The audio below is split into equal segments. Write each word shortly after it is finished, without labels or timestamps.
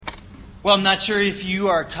Well, I'm not sure if you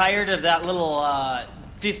are tired of that little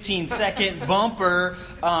 15-second bumper.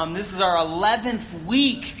 This is our 11th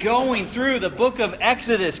week going through the book of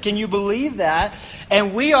Exodus. Can you believe that?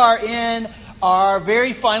 And we are in our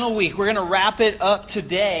very final week. We're going to wrap it up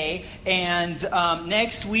today. And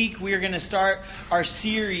next week, we are going to start our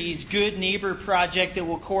series, Good Neighbor Project, that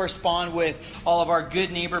will correspond with all of our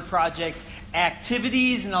Good Neighbor Project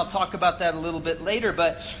activities. And I'll talk about that a little bit later.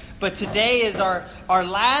 But today is our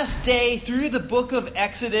last day through the book of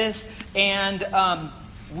Exodus, and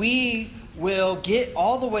we will get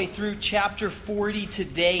all the way through chapter 40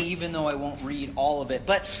 today, even though I won't read all of it.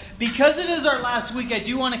 But because it is our last week, I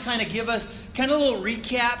do want to kind of give us kind of a little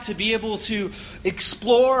recap to be able to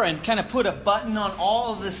explore and kind of put a button on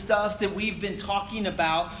all of the stuff that we've been talking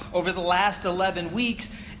about over the last 11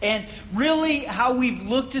 weeks, and really how we've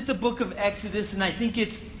looked at the book of Exodus. And I think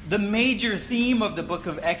it's the major theme of the book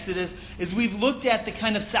of Exodus is we've looked at the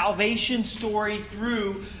kind of salvation story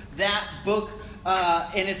through that book,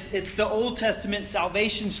 and it's the Old Testament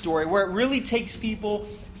salvation story where it really takes people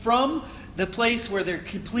from the place where they're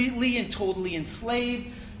completely and totally enslaved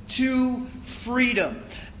to freedom.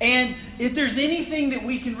 And if there's anything that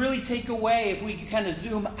we can really take away, if we can kind of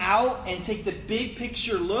zoom out and take the big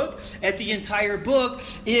picture look at the entire book,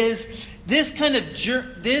 is this kind of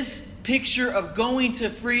this picture of going to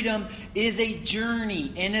freedom is a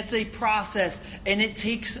journey, and it's a process, and it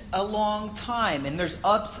takes a long time, and there's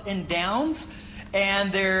ups and downs,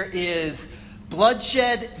 and there is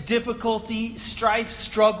bloodshed, difficulty, strife,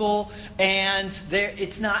 struggle, and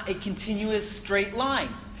it's not a continuous straight line.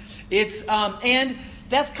 It's and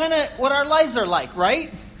that's kind of what our lives are like,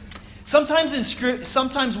 right?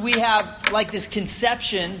 Sometimes we have like this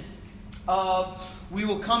conception of we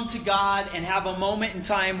will come to God and have a moment in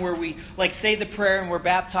time where we like say the prayer and we're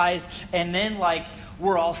baptized, and then like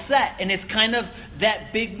we're all set. And it's kind of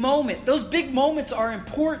that big moment. Those big moments are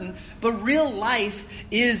important, but real life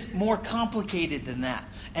is more complicated than that.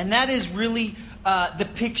 And that is really the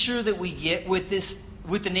picture that we get with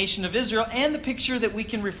the nation of Israel, and the picture that we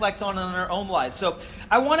can reflect on in our own lives. So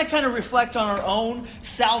I want to kind of reflect on our own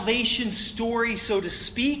salvation story, so to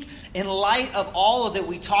speak, in light of all of that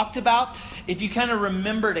we talked about. If you kind of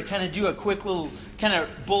remember to kind of do a quick little kind of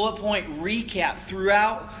bullet point recap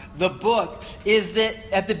throughout the book, is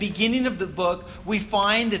that at the beginning of the book, we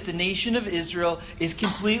find that the nation of Israel is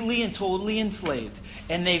completely and totally enslaved.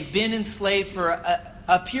 And they've been enslaved for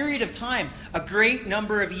a period of time, a great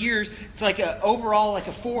number of years. It's like overall like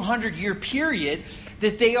a 400-year period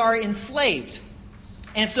that they are enslaved.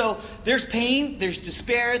 And so there's pain, there's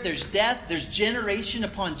despair, there's death, there's generation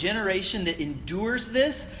upon generation that endures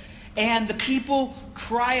this. And the people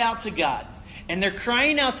cry out to God. And they're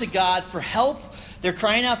crying out to God for help. They're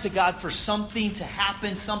crying out to God for something to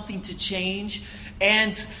happen, something to change.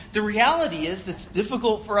 And the reality is, that's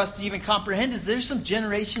difficult for us to even comprehend, is there's some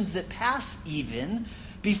generations that pass even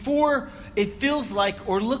before it feels like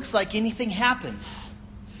or looks like anything happens.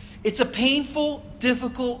 It's a painful,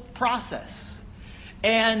 difficult process.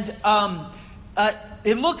 And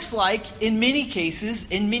it looks like, in many cases,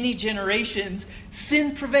 in many generations,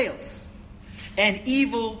 sin prevails and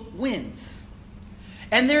evil wins.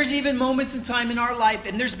 And there's even moments in time in our life,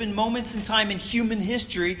 and there's been moments in time in human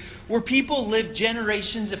history where people lived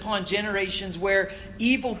generations upon generations where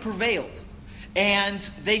evil prevailed. And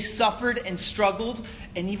they suffered and struggled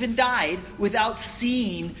and even died without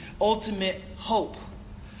seeing ultimate hope.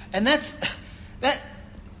 And that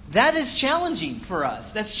is challenging for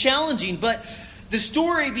us. That's challenging, but the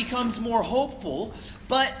story becomes more hopeful,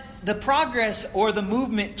 but the progress or the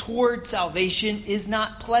movement toward salvation is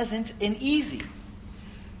not pleasant and easy.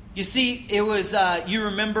 You see, it was, you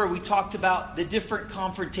remember we talked about the different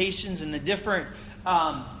confrontations and the different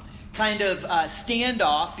kind of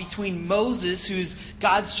standoff between Moses, who's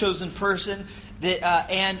God's chosen person,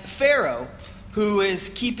 and Pharaoh, who is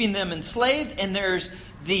keeping them enslaved. And there's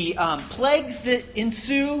the plagues that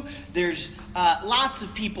ensue. There's lots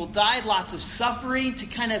of people died, lots of suffering to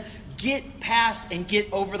kind of get past and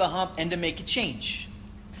get over the hump and to make a change.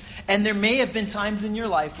 And there may have been times in your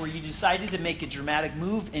life where you decided to make a dramatic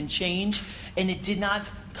move and change, and it did not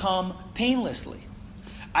come painlessly.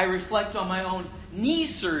 I reflect on my own knee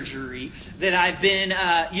surgery that I've been,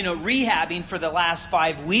 rehabbing for the last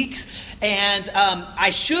 5 weeks. And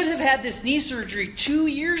I should have had this knee surgery 2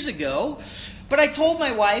 years ago. But I told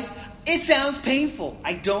my wife, it sounds painful.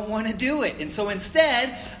 I don't want to do it. And so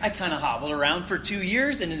instead, I kind of hobbled around for 2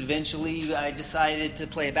 years, and eventually I decided to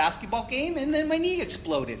play a basketball game, and then my knee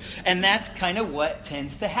exploded. And that's kind of what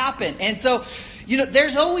tends to happen. And so,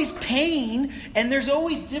 there's always pain, and there's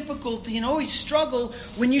always difficulty, and always struggle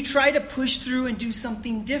when you try to push through and do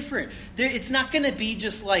something different. It's not going to be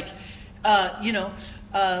just like,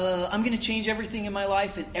 I'm going to change everything in my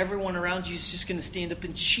life, and everyone around you is just going to stand up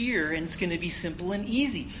and cheer, and it's going to be simple and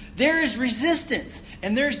easy. There is resistance,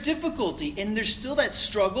 and there's difficulty, and there's still that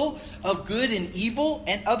struggle of good and evil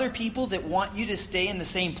and other people that want you to stay in the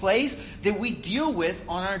same place that we deal with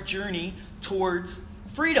on our journey towards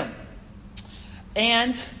freedom.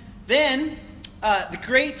 And then the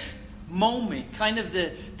great moment, kind of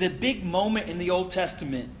the big moment in the Old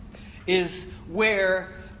Testament, is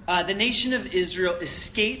where the nation of Israel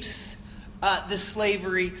escapes the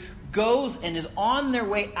slavery, goes and is on their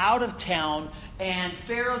way out of town, and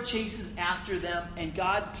Pharaoh chases after them, and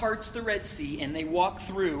God parts the Red Sea, and they walk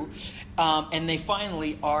through, and they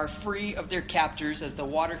finally are free of their captors as the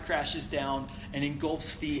water crashes down and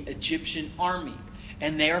engulfs the Egyptian army.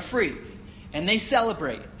 And they are free. And they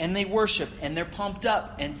celebrate, and they worship, and they're pumped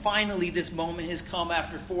up. And finally, this moment has come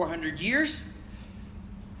after 400 years.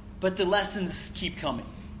 But the lessons keep coming,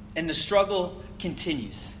 and the struggle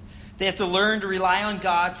continues. They have to learn to rely on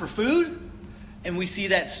God for food. And we see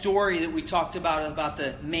that story that we talked about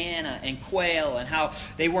the manna and quail, and how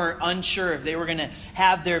they weren't unsure if they were going to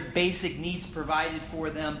have their basic needs provided for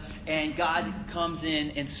them. And God comes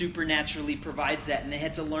in and supernaturally provides that. And they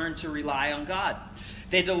had to learn to rely on God.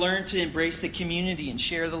 They had to learn to embrace the community and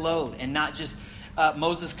share the load, and not just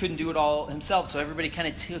Moses couldn't do it all himself, so everybody kind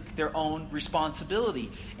of took their own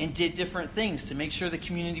responsibility and did different things to make sure the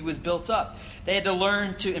community was built up. They had to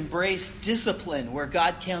learn to embrace discipline, where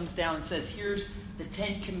God comes down and says, here's the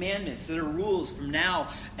 10 commandments that are rules from now,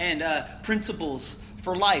 and principles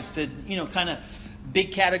for life. The kind of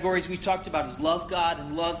big categories we talked about is love God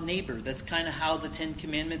and love neighbor. That's kind of how the 10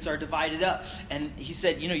 commandments are divided up. And he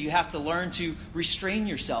said, you have to learn to restrain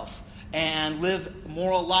yourself and live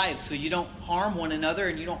moral lives so you don't harm one another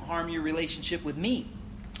and you don't harm your relationship with me.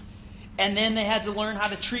 And then they had to learn how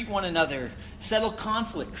to treat one another, settle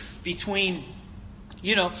conflicts between,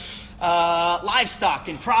 livestock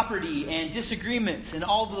and property and disagreements and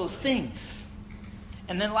all of those things.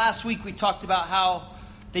 And then last week we talked about how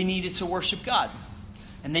they needed to worship God.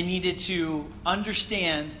 And they needed to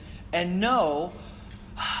understand and know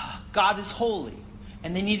God is holy.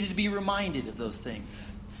 And they needed to be reminded of those things.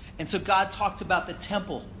 And so God talked about the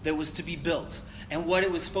temple that was to be built, and what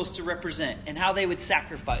it was supposed to represent, and how they would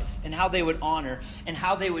sacrifice, and how they would honor, and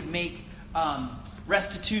how they would make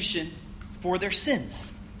restitution for their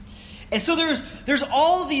sins. And so there's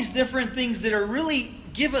all these different things that are really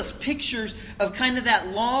give us pictures of kind of that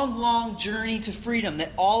long, long journey to freedom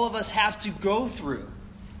that all of us have to go through.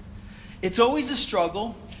 It's always a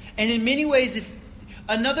struggle, and in many ways,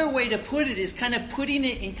 another way to put it is kind of putting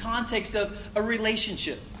it in context of a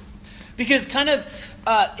relationship. Because kind of,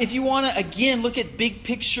 if you want to, again, look at big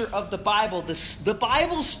picture of the Bible, the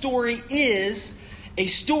Bible story is a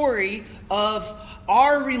story of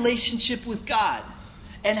our relationship with God,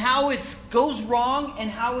 and how it goes wrong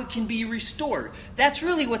and how it can be restored. That's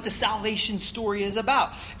really what the salvation story is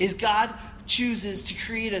about, is God chooses to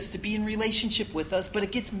create us to be in relationship with us, but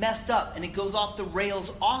it gets messed up and it goes off the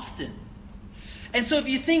rails often. And so if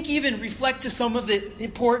you reflect to some of the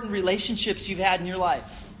important relationships you've had in your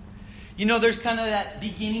life. There's kind of that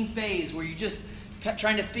beginning phase where you're just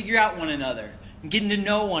trying to figure out one another and getting to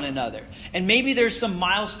know one another. And maybe there's some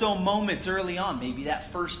milestone moments early on, maybe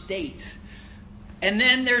that first date. And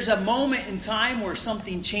then there's a moment in time where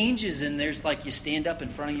something changes, and there's like you stand up in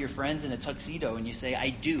front of your friends in a tuxedo and you say,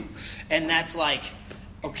 I do. And that's like,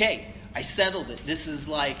 okay, I settled it. This is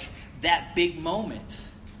like that big moment.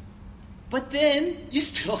 But then you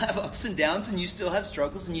still have ups and downs, and you still have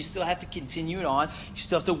struggles, and you still have to continue it on. You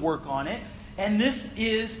still have to work on it. And this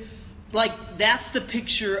is that's the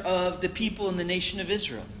picture of the people in the nation of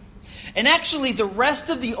Israel. And actually, the rest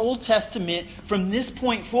of the Old Testament from this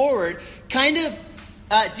point forward kind of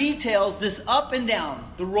details this up and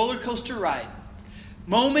down, the roller coaster ride.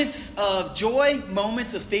 Moments of joy,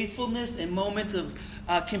 moments of faithfulness, and moments of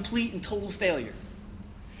complete and total failure.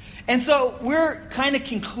 And so we're kind of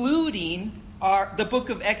concluding the book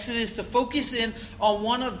of Exodus to focus in on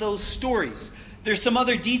one of those stories. There's some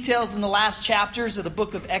other details in the last chapters of the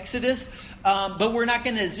book of Exodus, but we're not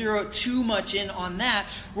going to zero too much in on that.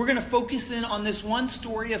 We're going to focus in on this one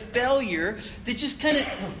story of failure that just kind of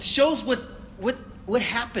shows what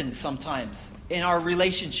happens sometimes in our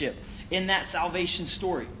relationship in that salvation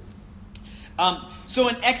story. So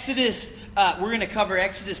in Exodus, we're going to cover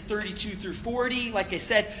Exodus 32 through 40. Like I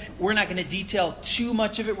said, we're not going to detail too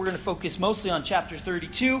much of it. We're going to focus mostly on chapter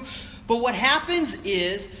 32. But what happens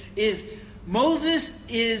is Moses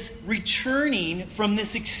is returning from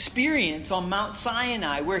this experience on Mount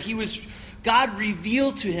Sinai where God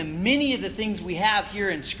revealed to him many of the things we have here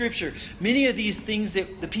in Scripture, many of these things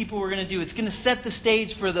that the people were going to do. It's going to set the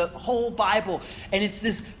stage for the whole Bible. And it's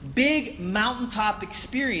this big mountaintop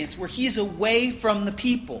experience where he's away from the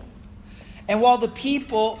people. And while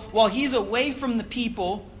he's away from the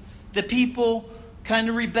people kind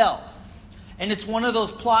of rebel. And it's one of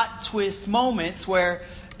those plot twist moments where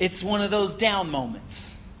it's one of those down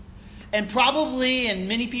moments. And probably, and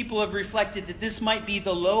many people have reflected that this might be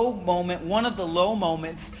the low moment, one of the low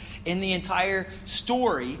moments in the entire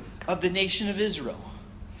story of the nation of Israel.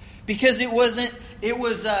 Because it wasn't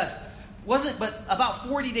but about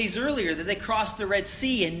 40 days earlier that they crossed the Red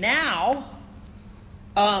Sea. And now,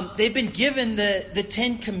 they've been given the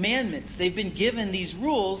 10 Commandments. They've been given these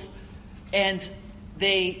rules, and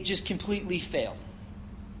they just completely fail.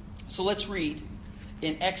 So let's read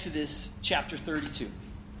in Exodus chapter 32.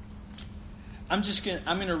 I'm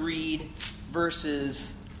going to read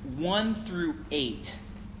verses 1 through 8. It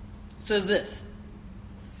says this.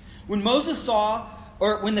 When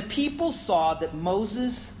the people saw that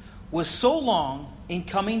Moses was so long in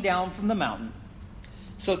coming down from the mountain,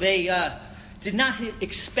 so they did not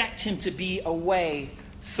expect him to be away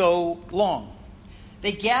so long.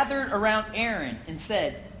 They gathered around Aaron and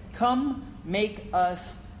said, "Come, make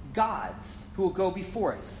us gods who will go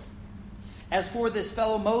before us. As for this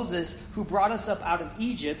fellow Moses who brought us up out of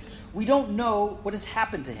Egypt, we don't know what has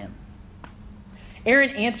happened to him." Aaron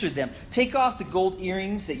answered them, "Take off the gold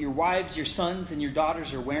earrings that your wives, your sons, and your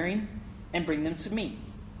daughters are wearing, and bring them to me."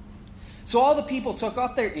 So all the people took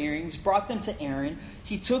off their earrings, brought them to Aaron.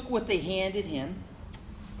 He took what they handed him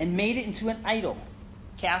and made it into an idol,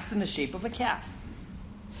 cast in the shape of a calf.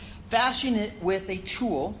 Fashioning it with a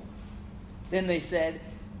tool, then they said,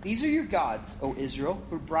 "These are your gods, O Israel,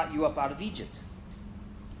 who brought you up out of Egypt."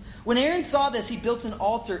 When Aaron saw this, he built an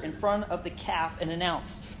altar in front of the calf and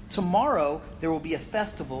announced, "Tomorrow there will be a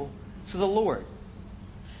festival to the Lord."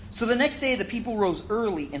 So the next day the people rose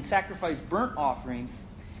early and sacrificed burnt offerings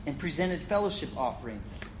and presented fellowship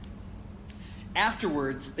offerings.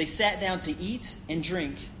 Afterwards they sat down to eat and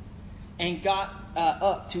drink and got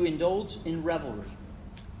up to indulge in revelry.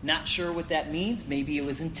 Not sure what that means. Maybe it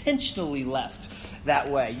was intentionally left that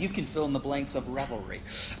way. You can fill in the blanks of revelry.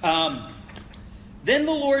 Then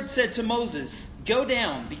the Lord said to Moses, "Go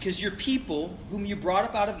down, because your people, whom you brought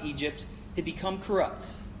up out of Egypt, have become corrupt.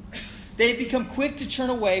 They have become quick to turn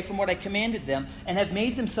away from what I commanded them, and have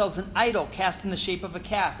made themselves an idol cast in the shape of a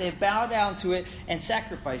calf. They have bowed down to it and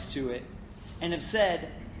sacrificed to it, and have said,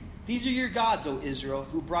 'These are your gods, O Israel,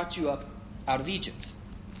 who brought you up out of Egypt.'"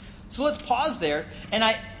 So let's pause there. And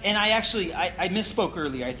I misspoke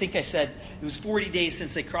earlier. I think I said it was 40 days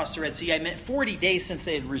since they crossed the Red Sea. I meant 40 days since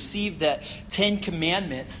they had received that 10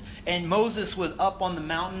 Commandments. And Moses was up on the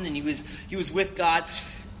mountain and he was with God.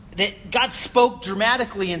 That God spoke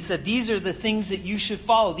dramatically and said, "These are the things that you should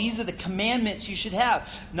follow. These are the commandments you should have.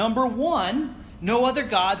 Number 1, no other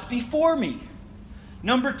gods before me.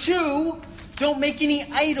 Number 2, don't make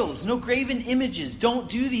any idols, no graven images. Don't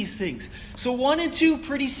do these things." So 1 and 2,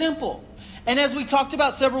 pretty simple. And as we talked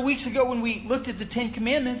about several weeks ago when we looked at the 10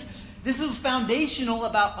 Commandments, this is foundational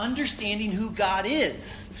about understanding who God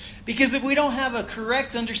is. Because if we don't have a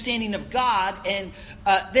correct understanding of God,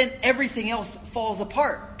 then everything else falls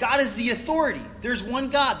apart. God is the authority. There's one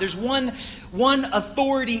God. There's one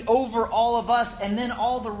authority over all of us, and then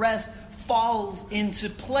all the rest falls into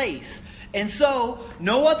place. And so,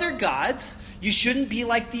 no other gods. You shouldn't be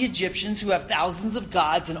like the Egyptians who have thousands of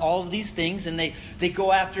gods and all of these things, and they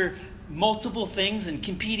go after multiple things and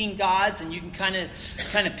competing gods, and you can kind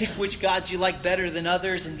of pick which gods you like better than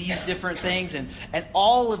others, and these different things, and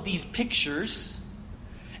all of these pictures.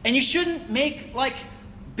 And you shouldn't make like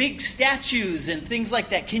big statues and things like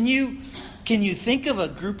that. Can you think of a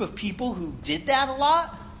group of people who did that a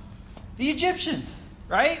lot? The Egyptians,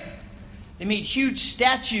 right? They made huge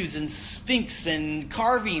statues and sphinx and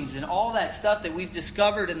carvings and all that stuff that we've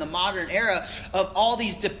discovered in the modern era of all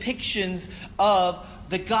these depictions of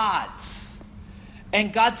the gods.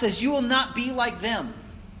 And God says, you will not be like them.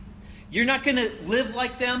 You're not going to live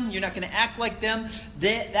like them. You're not going to act like them.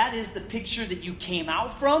 That is the picture that you came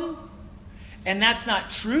out from. And that's not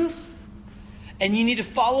truth. And you need to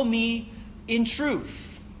follow me in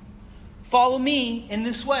truth. Follow me in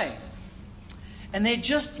this way. And they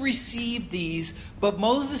just received these, but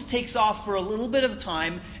Moses takes off for a little bit of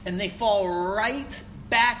time, and they fall right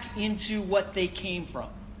back into what they came from.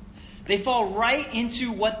 They fall right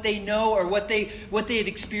into what they know or what they had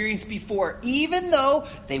experienced before. Even though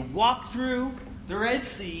they walked through the Red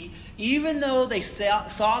Sea, even though they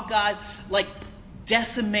saw God like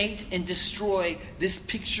decimate and destroy this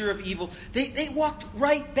picture of evil, they walked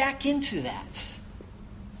right back into that.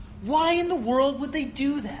 Why in the world would they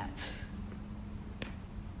do that?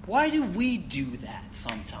 Why do we do that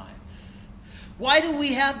sometimes? Why do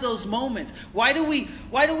we have those moments? Why do we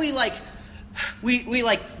like we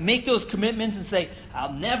like make those commitments and say,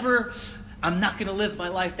 I'm not going to live my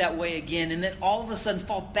life that way again, and then all of a sudden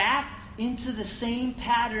fall back into the same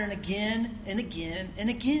pattern again and again and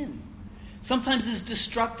again. Sometimes it's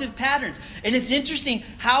destructive patterns. And it's interesting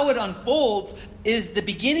how it unfolds is the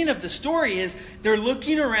beginning of the story is they're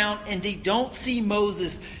looking around and they don't see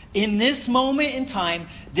Moses. In this moment in time,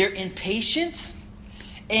 they're impatient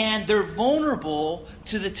and they're vulnerable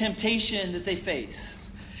to the temptation that they face.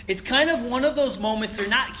 It's kind of one of those moments they're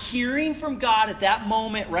not hearing from God at that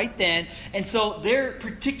moment right then. And so they're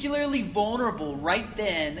particularly vulnerable right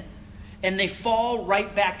then. And they fall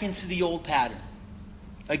right back into the old pattern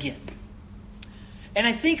again. And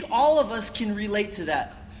I think all of us can relate to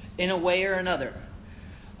that in a way or another.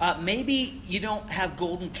 Maybe you don't have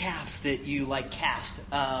golden calves that you like cast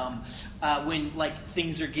when like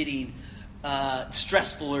things are getting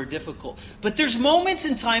stressful or difficult. But there's moments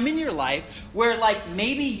in time in your life where like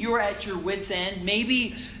maybe you're at your wit's end.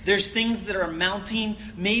 Maybe there's things that are mounting.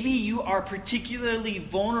 Maybe you are particularly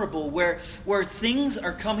vulnerable where things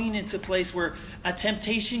are coming into place where a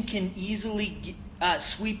temptation can easily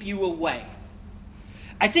sweep you away.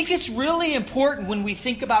 I think it's really important when we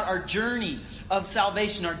think about our journey of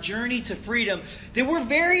salvation, our journey to freedom, that we're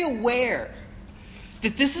very aware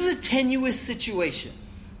that this is a tenuous situation.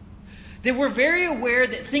 That we're very aware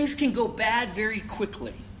that things can go bad very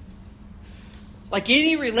quickly. Like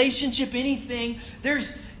any relationship, anything,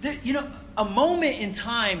 a moment in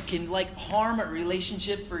time can like harm a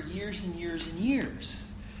relationship for years and years and years.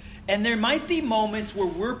 And there might be moments where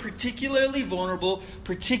we're particularly vulnerable,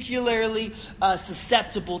 particularly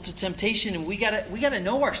susceptible to temptation, and we gotta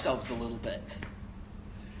know ourselves a little bit.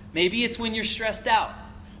 Maybe it's when you're stressed out.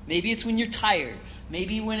 Maybe it's when you're tired.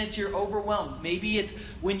 Maybe when you're overwhelmed. Maybe it's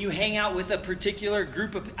when you hang out with a particular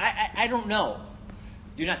group of... I don't know.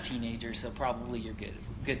 You're not teenagers, so probably you're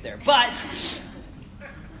good there. But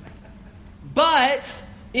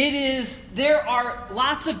there are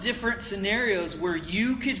lots of different scenarios where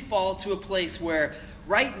you could fall to a place where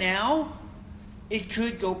right now it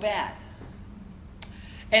could go bad.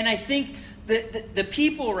 And I think that the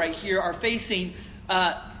people right here are facing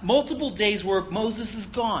multiple days where Moses is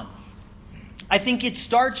gone. I think it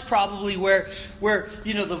starts probably where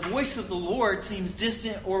the voice of the Lord seems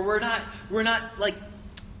distant, or we're not like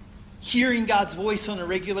hearing God's voice on a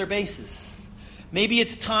regular basis. Maybe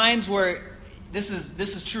it's times where this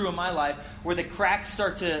is true in my life, where the cracks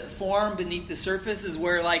start to form beneath the surface, is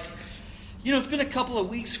where it's been a couple of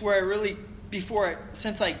weeks where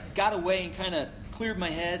since I got away and kind of cleared my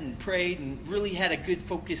head and prayed and really had a good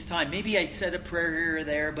focused time. Maybe I said a prayer here or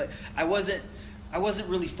there, but I wasn't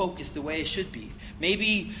really focused the way I should be.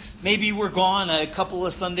 Maybe we're gone a couple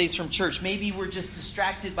of Sundays from church. Maybe we're just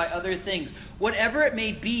distracted by other things. Whatever it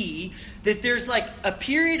may be, that there's like a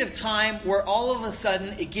period of time where all of a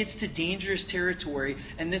sudden it gets to dangerous territory,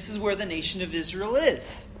 and this is where the nation of Israel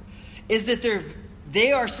is that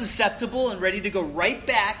they are susceptible and ready to go right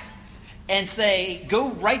back and say,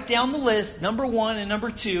 go right down the list, number 1 and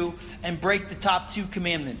number 2, and break the top 2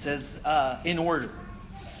 commandments as in order.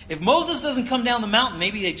 If Moses doesn't come down the mountain,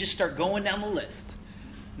 maybe they just start going down the list.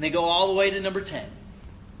 And they go all the way to number 10.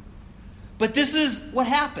 But this is what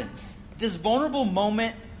happens. This vulnerable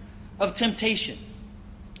moment of temptation.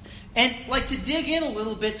 And like to dig in a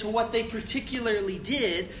little bit to what they particularly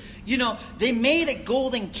did, they made a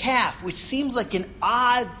golden calf, which seems like an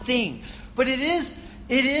odd thing. But it is,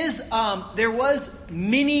 there was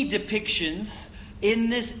many depictions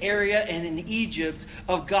in this area and in Egypt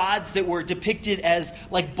of gods that were depicted as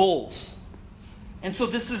like bulls. And so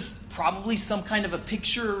this is probably some kind of a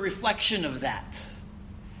picture or reflection of that.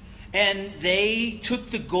 And they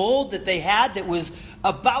took the gold that they had that was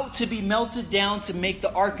about to be melted down to make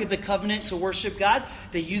the Ark of the Covenant to worship God.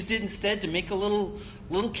 They used it instead to make a little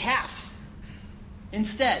calf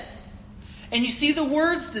instead. And you see the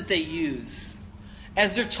words that they use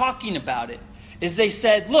as they're talking about it. Is they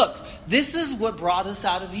said, look, this is what brought us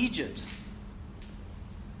out of Egypt.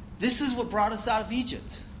 This is what brought us out of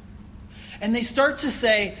Egypt. And they start to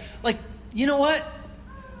say, like, you know what?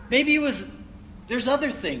 Maybe there's other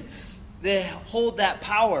things that hold that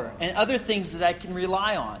power and other things that I can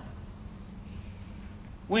rely on.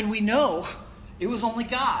 when we know it was only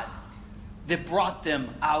God that brought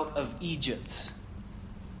them out of Egypt?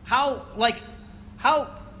 What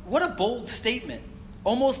a bold statement.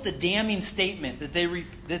 Almost the damning statement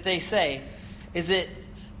that they say is that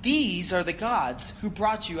these are the gods who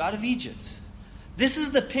brought you out of Egypt. This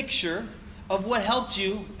is the picture of what helped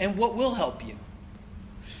you and what will help you.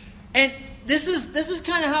 And this is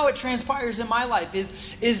kind of how it transpires in my life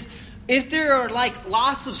is if there are like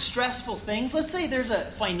lots of stressful things, let's say there's a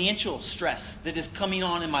financial stress that is coming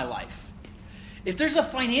on in my life. If there's a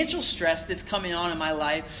financial stress that's coming on in my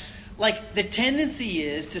life, like the tendency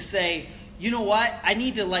is to say, you know what, I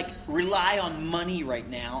need to like rely on money right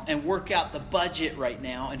now and work out the budget right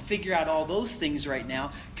now and figure out all those things right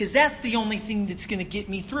now, because that's the only thing that's going to get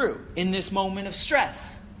me through in this moment of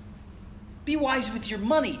stress. Be wise with your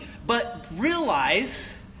money, but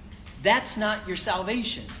realize that's not your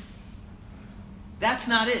salvation. That's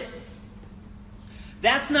not it.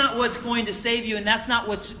 That's not what's going to save you, and that's not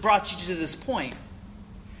what's brought you to this point.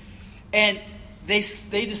 And they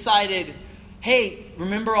decided, hey,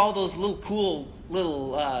 remember all those little cool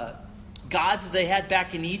gods that they had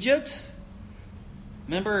back in Egypt?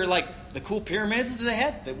 Remember like the cool pyramids that they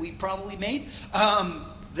had that we probably made?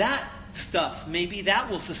 That stuff, maybe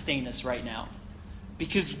that will sustain us right now,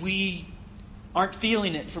 because we aren't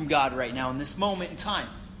feeling it from God right now in this moment in time.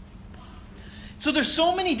 So there's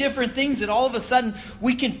so many different things that all of a sudden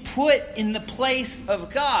we can put in the place of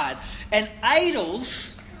God. And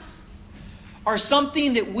idols are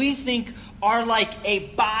something that we think are like a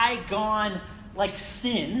bygone like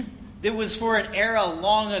sin that was for an era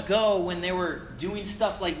long ago when they were doing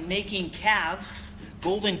stuff like making calves,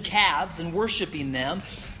 golden calves, and worshiping them.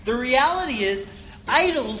 The reality is,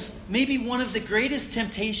 idols may be one of the greatest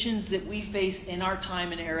temptations that we face in our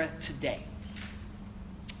time and era today.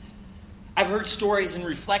 I've heard stories and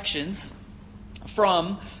reflections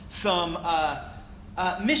from some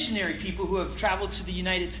missionary people who have traveled to the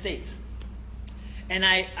United States. And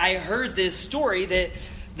I heard this story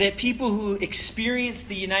that people who experience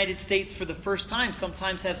the United States for the first time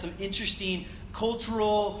sometimes have some interesting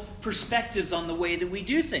cultural perspectives on the way that we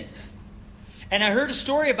do things. And I heard a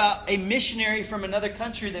story about a missionary from another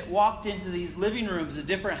country that walked into these living rooms of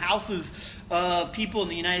different houses of people in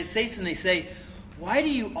the United States, and they say, why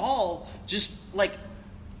do you all just like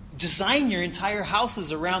design your entire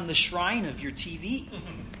houses around the shrine of your TV?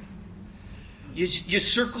 You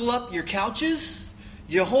circle up your couches.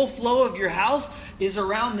 Your whole flow of your house is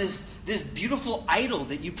around this beautiful idol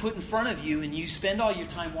that you put in front of you, and you spend all your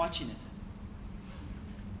time watching it.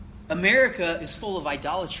 America is full of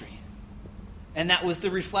idolatry. And that was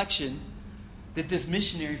the reflection that this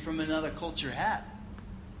missionary from another culture had.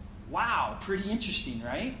 Wow, pretty interesting,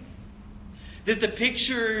 right? That the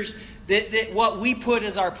pictures, that what we put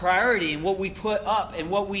as our priority and what we put up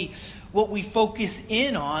and what we focus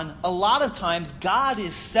in on, a lot of times God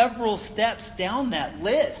is several steps down that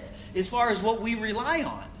list as far as what we rely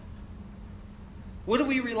on. What do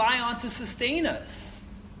we rely on to sustain us?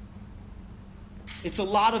 It's a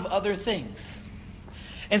lot of other things.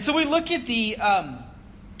 And so we look at the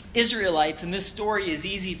Israelites, and this story is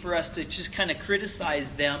easy for us to just kind of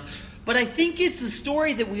criticize them. But I think it's a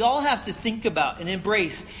story that we all have to think about and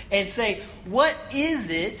embrace and say, what is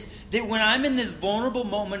it that when I'm in this vulnerable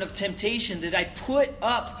moment of temptation that I put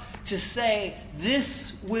up to say,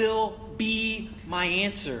 this will be my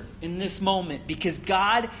answer in this moment, because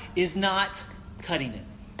God is not cutting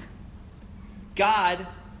it. God,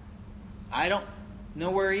 I don't know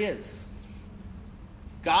where He is.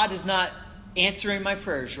 God is not answering my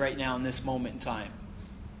prayers right now in this moment in time.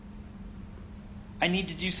 I need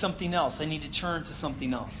to do something else. I need to turn to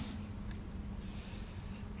something else.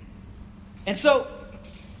 And so,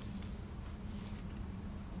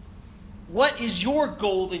 what is your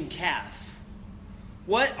golden calf?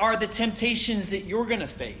 What are the temptations that you're going to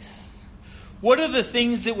face? What are the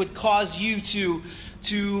things that would cause you to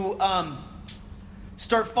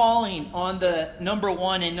start falling on the number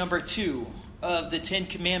 1 and number 2 of the 10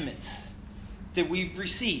 Commandments that we've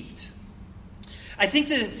received? I think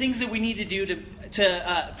that the things that we need to do to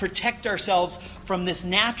protect ourselves from this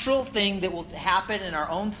natural thing that will happen in our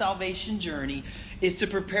own salvation journey is to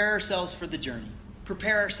prepare ourselves for the journey.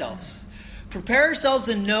 Prepare ourselves. Prepare ourselves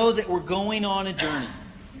and know that we're going on a journey.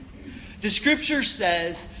 The Scripture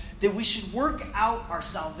says that we should work out our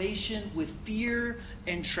salvation with fear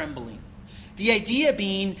and trembling. The idea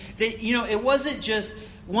being that, it wasn't just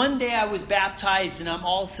one day I was baptized and I'm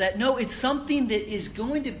all set. No, it's something that is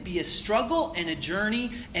going to be a struggle and a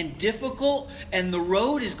journey and difficult, and the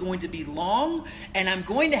road is going to be long, and I'm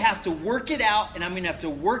going to have to work it out, and I'm going to have to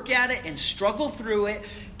work at it and struggle through it,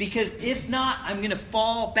 because if not, I'm going to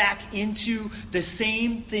fall back into the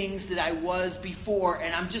same things that I was before,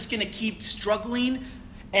 and I'm just going to keep struggling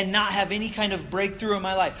and not have any kind of breakthrough in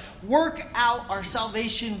my life. Work out our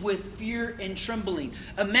salvation with fear and trembling.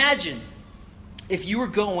 Imagine if you were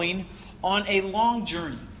going on a long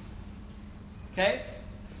journey. Okay?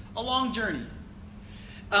 A long journey.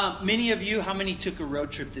 Many of you, how many took a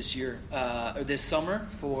road trip this year or this summer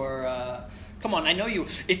for... come on, I know you.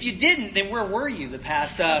 If you didn't, then where were you the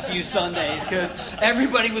past few Sundays? Because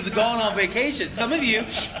everybody was going on vacation. Some of you,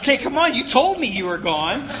 okay, come on, you told me you were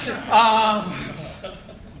gone.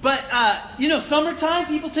 But, summertime,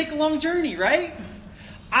 people take a long journey, right?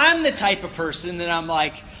 I'm the type of person that I'm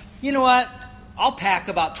like, you know what? I'll pack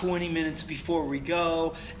about 20 minutes before we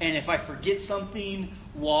go. And if I forget something,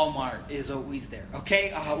 Walmart is always there.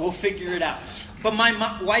 Okay? We'll figure it out. But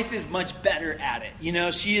my wife is much better at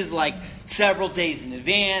it. She is like several days in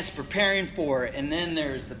advance preparing for it. And then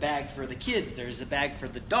there's the bag for the kids. There's the bag for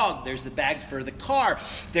the dog. There's the bag for the car.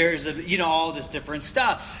 There's, all this different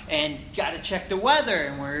stuff. And got to check the weather.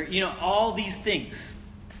 And we're, all these things.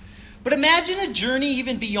 But imagine a journey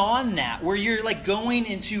even beyond that, where you're like going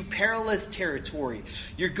into perilous territory.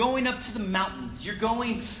 You're going up to the mountains. You're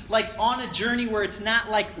going like on a journey where it's not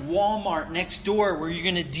like Walmart next door where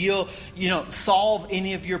you're going to solve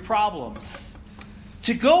any of your problems.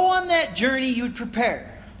 To go on that journey, you would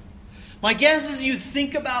prepare. My guess is you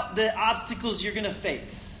think about the obstacles you're going to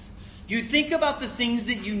face. You think about the things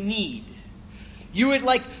that you need. You would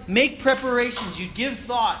like make preparations. You'd give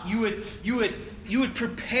thought. You would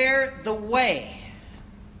prepare the way.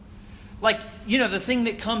 Like, the thing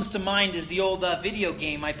that comes to mind is the old video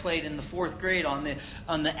game I played in the 4th grade on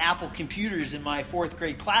the Apple computers in my 4th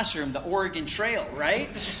grade classroom, the Oregon Trail, right?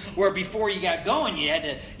 Where before you got going, you had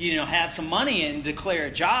to, have some money and declare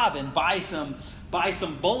a job and buy some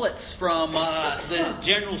bullets from the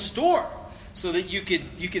general store so that you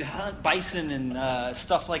could hunt bison and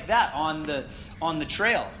stuff like that on the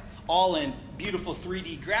trail, all in beautiful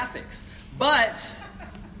 3D graphics. But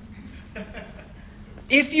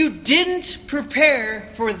if you didn't prepare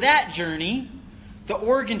for that journey, the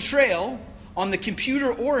Oregon Trail, on the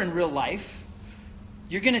computer or in real life,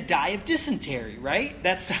 you're going to die of dysentery, right?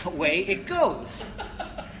 That's the way it goes.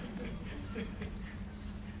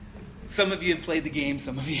 Some of you have played the game,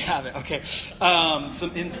 some of you haven't. Okay,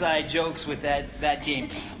 some inside jokes with that game.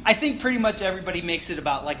 I think pretty much everybody makes it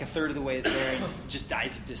about like a third of the way there and just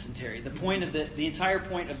dies of dysentery. The point of the entire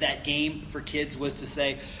point of that game for kids was to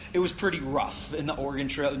say it was pretty rough in the Oregon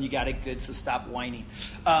Trail and you got it good, so stop whining.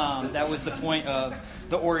 That was the point of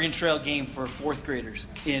the Oregon Trail game for 4th graders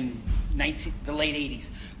in the late 80s.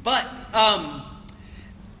 But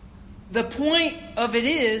the point of it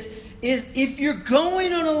is if you're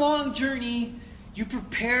going on a long journey, you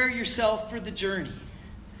prepare yourself for the journey.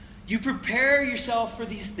 You prepare yourself for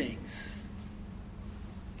these things.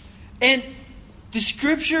 And the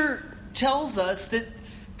scripture tells us that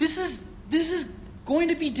this is going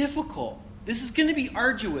to be difficult. This is going to be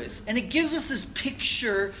arduous. And it gives us this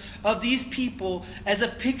picture of these people as a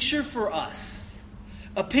picture for us.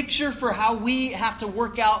 A picture for how we have to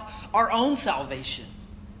work out our own salvation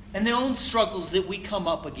and the own struggles that we come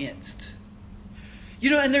up against.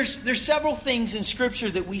 And there's several things in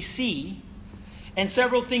Scripture that we see, and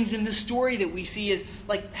several things in this story that we see as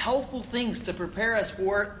like helpful things to prepare us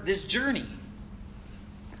for this journey.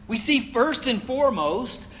 We see first and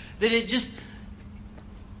foremost that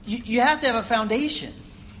you have to have a foundation.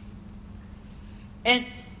 And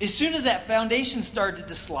as soon as that foundation started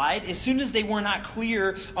to slide, as soon as they were not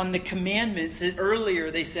clear on the commandments, that earlier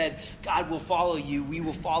they said, God will follow you, we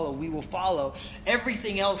will follow,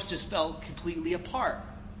 everything else just fell completely apart.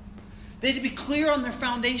 They had to be clear on their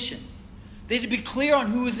foundation. They had to be clear on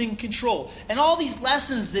who was in control. And all these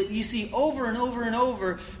lessons that you see over and over and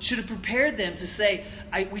over should have prepared them to say,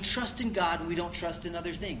 we trust in God and we don't trust in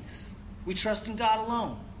other things. We trust in God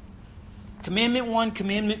alone. Commandment 1,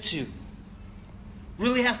 Commandment 2.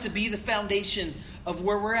 Really has to be the foundation of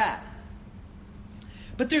where we're at.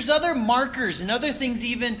 But there's other markers and other things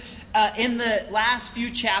even in the last few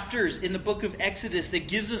chapters in the book of Exodus that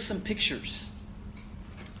gives us some pictures.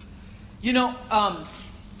 In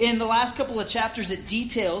the last couple of chapters it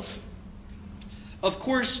details, of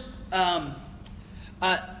course,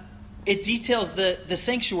 it details the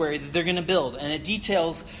sanctuary that they're going to build. And it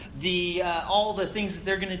details all the things that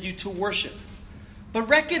they're going to do to worship. But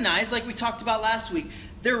recognize, like we talked about last week,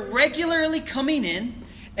 they're regularly coming in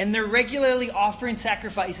and they're regularly offering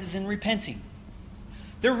sacrifices and repenting.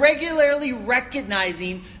 They're regularly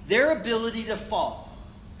recognizing their ability to fall.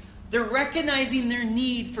 They're recognizing their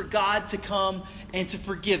need for God to come and to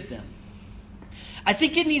forgive them. I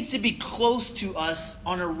think it needs to be close to us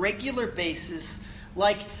on a regular basis,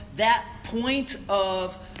 like that point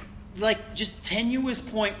of, like just tenuous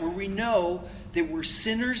point where we know that we're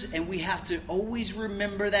sinners and we have to always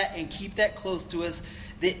remember that and keep that close to us,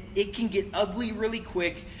 that it can get ugly really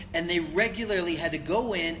quick, and they regularly had to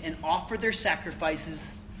go in and offer their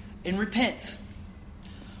sacrifices and repent.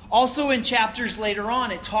 Also in chapters later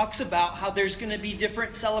on, it talks about how there's going to be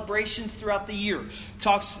different celebrations throughout the year. It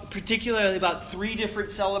talks particularly about 3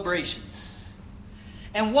 different celebrations.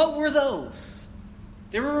 And what were those?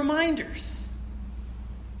 They were reminders,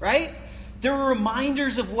 right? They were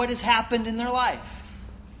reminders of what has happened in their life.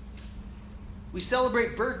 We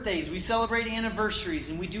celebrate birthdays, we celebrate anniversaries,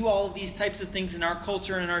 and we do all of these types of things in our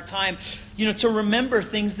culture and in our time, to remember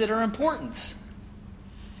things that are important.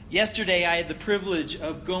 Yesterday, I had the privilege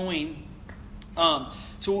of going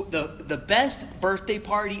to the best birthday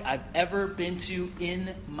party I've ever been to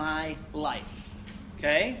in my life.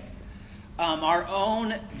 Okay? Our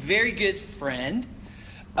own very good friend,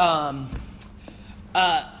 Ashley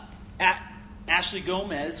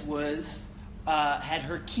Gomez, had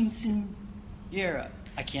her quinceañera.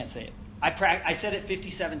 I can't say it. I said it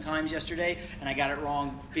 57 times yesterday, and I got it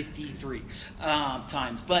wrong 53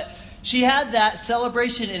 times. But she had that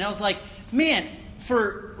celebration, and I was like, man,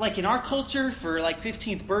 for like in our culture, for like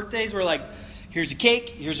 15th birthdays, we're like, here's a cake,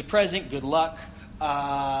 here's a present, good luck.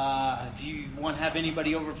 Do you want to have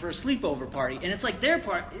anybody over for a sleepover party? And it's like their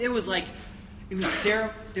part. There was a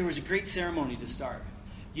great ceremony to start.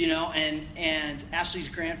 And Ashley's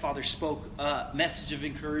grandfather spoke a message of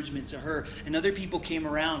encouragement to her, and other people came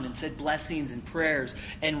around and said blessings and prayers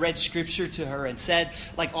and read scripture to her and said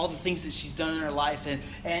like all the things that she's done in her life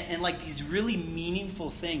and like these really meaningful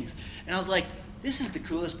things. And I was like, this is the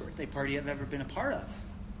coolest birthday party I've ever been a part of.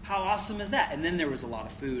 How awesome is that? And then there was a lot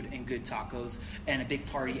of food and good tacos and a big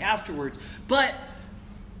party afterwards. But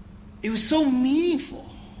it was so meaningful.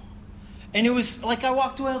 And it was like I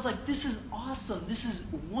walked away, I was like, this is awesome. This is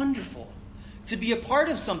wonderful to be a part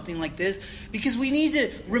of something like this, because we need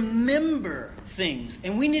to remember things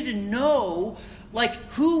and we need to know like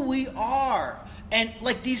who we are. And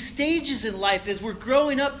like these stages in life as we're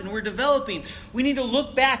growing up and we're developing, we need to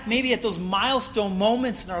look back maybe at those milestone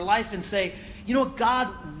moments in our life and say,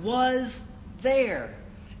 God was there.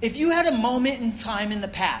 If you had a moment in time in the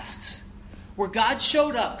past where God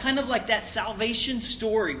showed up, kind of like that salvation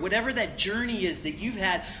story, whatever that journey is that you've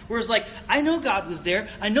had, where it's like, I know God was there,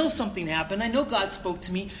 I know something happened, I know God spoke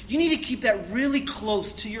to me. You need to keep that really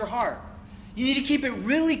close to your heart. You need to keep it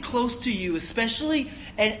really close to you, especially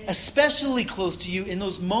close to you in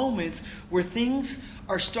those moments where things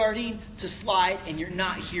are starting to slide and you're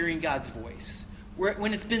not hearing God's voice.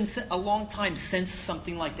 When it's been a long time since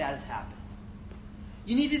something like that has happened.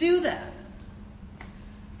 You need to do that.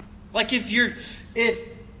 Like if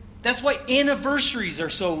that's why anniversaries are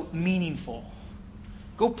so meaningful.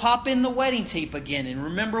 Go pop in the wedding tape again and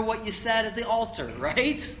remember what you said at the altar,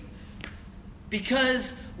 right?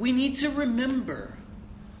 Because we need to remember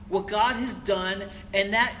what God has done,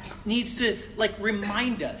 and that needs to like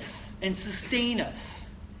remind us and sustain us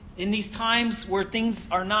in these times where things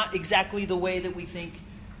are not exactly the way that we think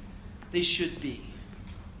they should be.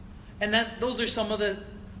 And those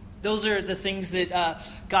are the things that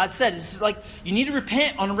God said. It's like you need to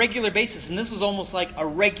repent on a regular basis. And this was almost like a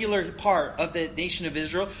regular part of the nation of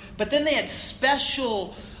Israel. But then they had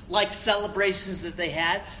special like celebrations that they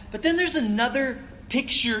had. But then there's another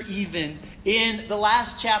picture even in the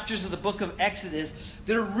last chapters of the book of Exodus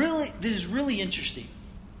that is really interesting.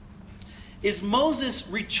 Is Moses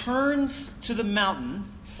returns to the mountain.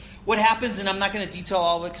 What happens, and I'm not going to detail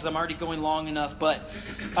all of it because I'm already going long enough, but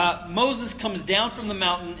Moses comes down from the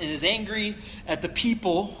mountain and is angry at the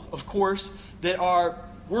people, of course, that are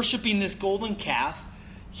worshiping this golden calf.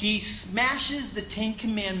 He smashes the 10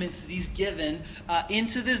 Commandments that he's given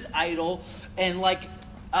into this idol and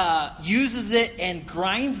uses it and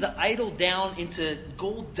grinds the idol down into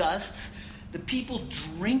gold dust. The people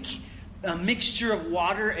drink a mixture of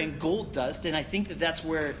water and gold dust, and I think that's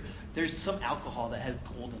where there's some alcohol that has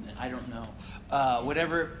gold in it. I don't know.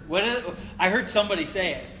 I heard somebody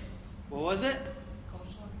say it. What was it?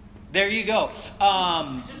 There you go.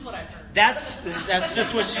 Just what I've heard. That's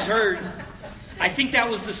just what she's heard. I think that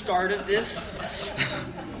was the start of this.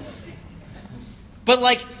 But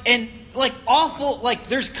awful,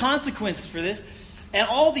 there's consequences for this. And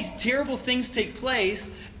all these terrible things take place.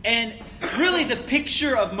 And really the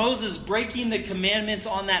picture of Moses breaking the commandments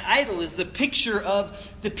on that idol is the picture of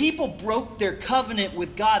the people broke their covenant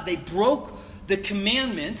with God. They broke the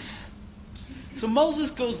commandments. So Moses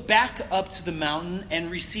goes back up to the mountain and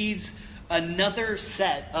receives another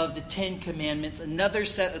set of the 10 commandments, another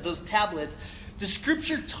set of those tablets. The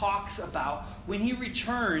scripture talks about when he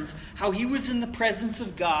returns, how he was in the presence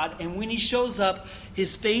of God, and when he shows up,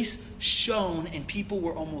 his face shone, and people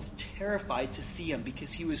were almost terrified to see him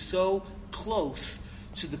because he was so close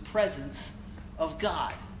to the presence of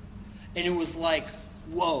God. And it was like,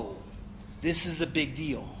 whoa, this is a big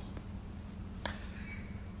deal.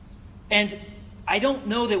 And I don't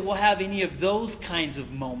know that we'll have any of those kinds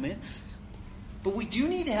of moments, but we do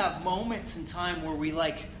need to have moments in time where we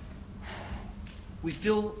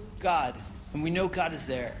feel God and we know God is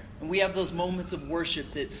there. And we have those moments of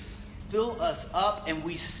worship that fill us up and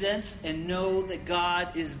we sense and know that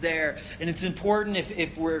God is there. And it's important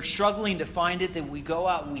if we're struggling to find it, that we go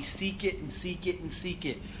out and we seek it and seek it and seek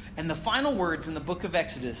it. And the final words in the book of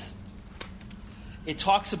Exodus, it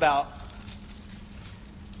talks about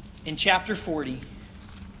in chapter 40,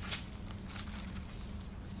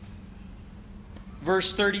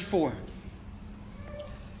 verse 34.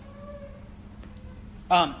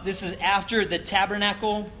 This is after the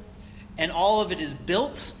tabernacle and all of it is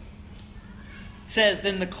built. It says,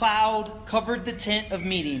 then the cloud covered the tent of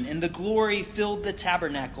meeting and the glory filled the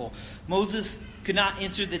tabernacle. Moses could not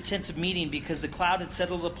enter the tent of meeting because the cloud had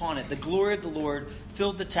settled upon it. The glory of the Lord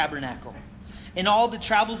filled the tabernacle. In all the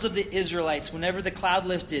travels of the Israelites, whenever the cloud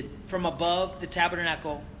lifted from above the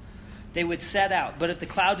tabernacle, they would set out. But if the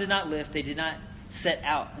cloud did not lift, they did not set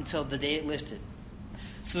out until the day it lifted.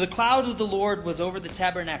 So the cloud of the Lord was over the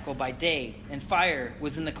tabernacle by day, and fire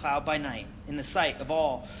was in the cloud by night, in the sight of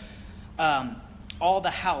all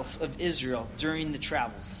the house of Israel during the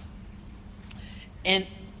travels. And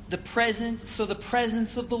the presence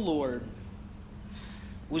of the Lord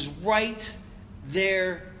was right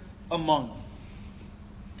there among them.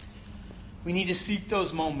 We need to seek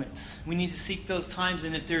those moments. We need to seek those times.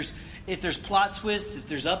 And if there's plot twists, if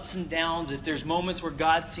there's ups and downs, if there's moments where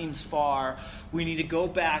God seems far, we need to go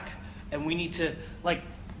back and we need to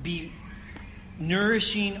be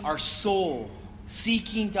nourishing our soul,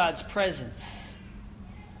 seeking God's presence.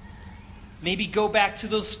 Maybe go back to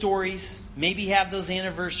those stories. Maybe have those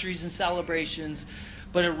anniversaries and celebrations.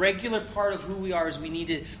 But a regular part of who we are is we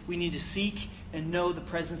need to seek and know the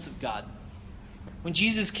presence of God. When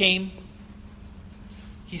Jesus came,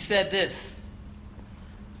 he said this,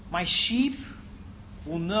 my sheep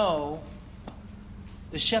will know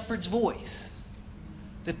the shepherd's voice.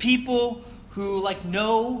 The people who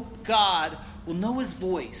know God will know his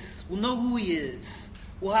voice, will know who he is,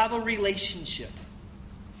 will have a relationship.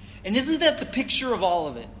 And isn't that the picture of all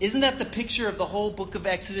of it? Isn't that the picture of the whole book of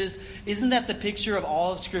Exodus? Isn't that the picture of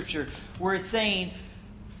all of Scripture? Where it's saying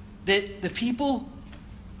that the people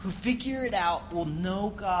who figure it out will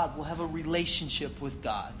know God, will have a relationship with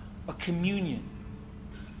God, a communion.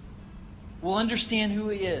 We'll understand who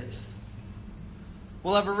he is.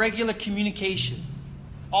 We'll have a regular communication.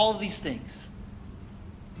 All of these things.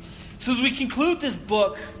 So as we conclude this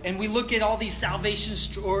book and we look at all these salvation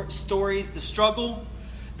stories, the struggle,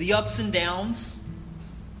 the ups and downs,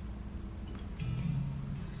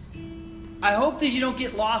 I hope that you don't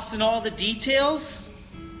get lost in all the details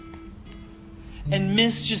and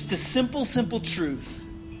miss just the simple truth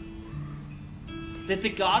that the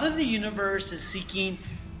God of the universe is seeking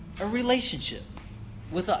a relationship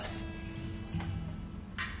with us.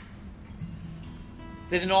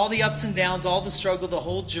 That in all the ups and downs, all the struggle, the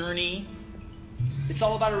whole journey, it's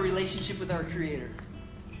all about a relationship with our Creator.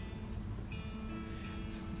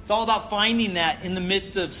 It's all about finding that in the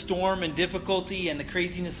midst of storm and difficulty and the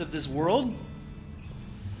craziness of this world,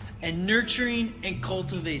 and nurturing and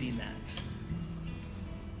cultivating that.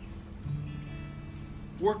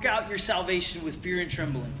 Work out your salvation with fear and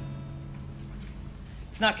trembling.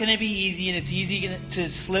 It's not going to be easy, and it's easy to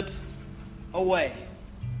slip away.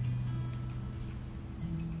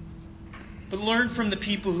 But learn from the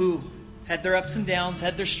people who had their ups and downs,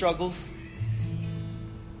 had their struggles,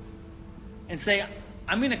 and say,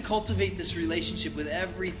 I'm going to cultivate this relationship with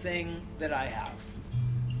everything that I have.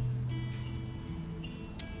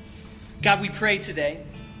 God, we pray today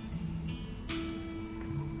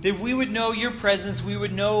that we would know your presence, we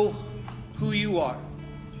would know who you are.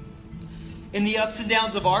 In the ups and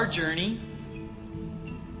downs of our journey,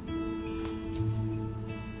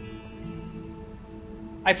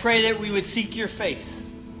 I pray that we would seek your face.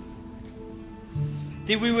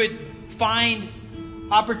 That we would find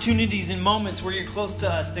opportunities and moments where you're close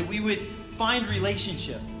to us. That we would find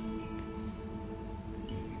relationship.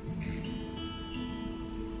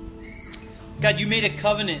 God, you made a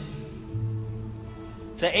covenant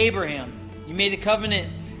to Abraham. You made a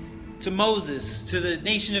covenant to Moses, to the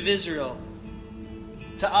nation of Israel,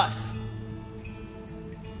 to us.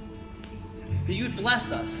 That you would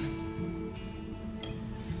bless us.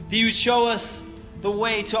 That you would show us the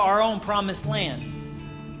way to our own promised land.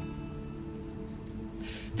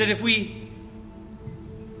 That if we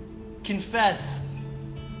confess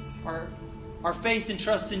our faith and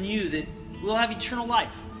trust in you, that we'll have eternal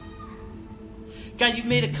life. God, you've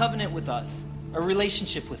made a covenant with us, a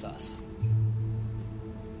relationship with us.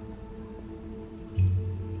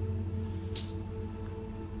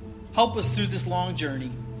 Help us through this long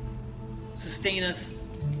journey. Sustain us.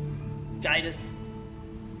 Guide us.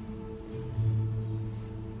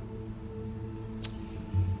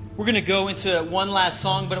 We're going to go into one last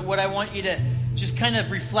song, but what I want you to just kind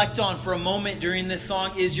of reflect on for a moment during this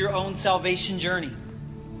song is your own salvation journey.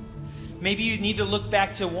 Maybe you need to look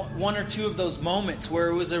back to one or two of those moments where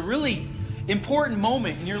it was a really important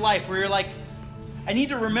moment in your life where you're like, I need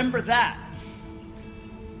to remember that.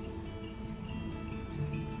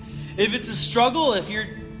 If it's a struggle, if you're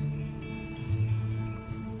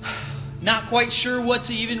not quite sure what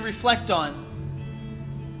to even reflect on,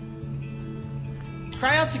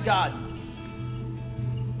 cry out to God.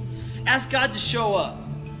 Ask God to show up.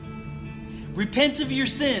 Repent of your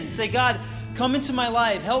sins. Say, God, come into my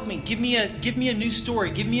life. Help me. Give me a new story.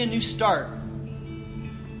 Give me a new start.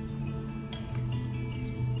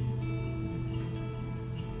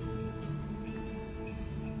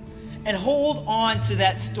 And hold on to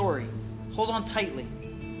that story. Hold on tightly.